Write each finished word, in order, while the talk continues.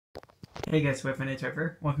Hey guys, my friend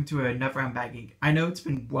Trevor. Welcome to another Unbagging. I know it's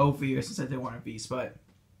been well over years since I did one of these, but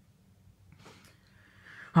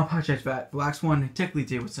I apologize for that. The last one I technically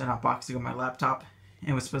did was an unboxing on my laptop,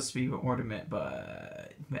 and it was supposed to be an ornament,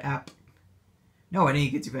 but the app... No, I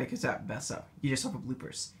didn't get to that because that messed up. You just saw the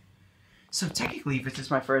bloopers. So technically, this is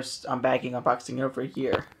my first Unbagging unboxing in over a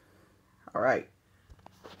year. Alright.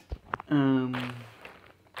 A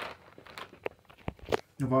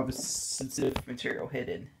lot of sensitive material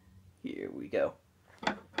hidden. Here we go.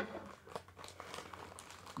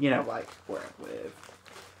 You know, like where I live.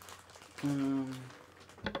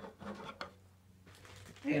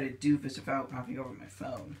 I gotta do this without knocking over my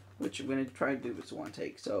phone, which I'm gonna try to do this one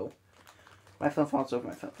take. So my phone falls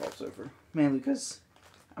over. Mainly because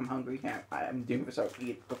I'm hungry. I'm doing this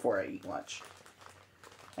before I eat lunch.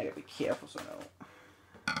 I gotta be careful so I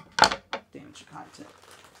don't damage the content.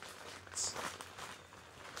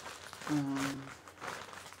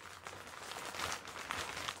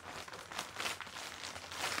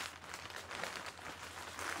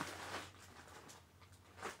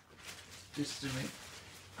 Just to make,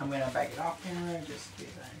 I'm gonna back it off camera just in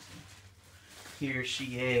case anything. Here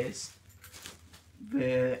she is,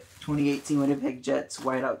 the 2018 Winnipeg Jets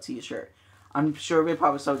whiteout T-shirt. I'm sure they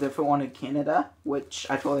probably saw a different one in Canada, which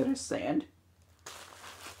I totally understand.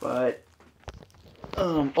 But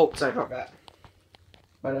oh, sorry about that.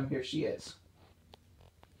 But here she is.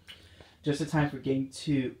 Just in time for game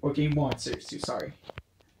 2 or game 1, series 2. Sorry.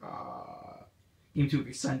 Game 2 will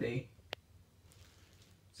be Sunday.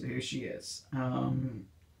 So here she is.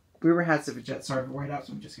 Weaver has the Jets are whiteout,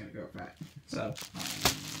 so I'm just gonna go with that. So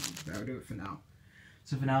that'll do it for now.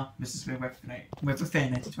 So for now, this is my wife tonight. With a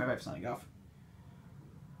fan, it's my wife signing off.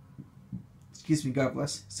 Excuse me, God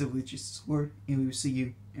bless. Civilly choose this word, and we will see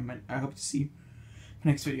you. And I hope to see you in the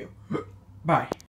next video. Bye.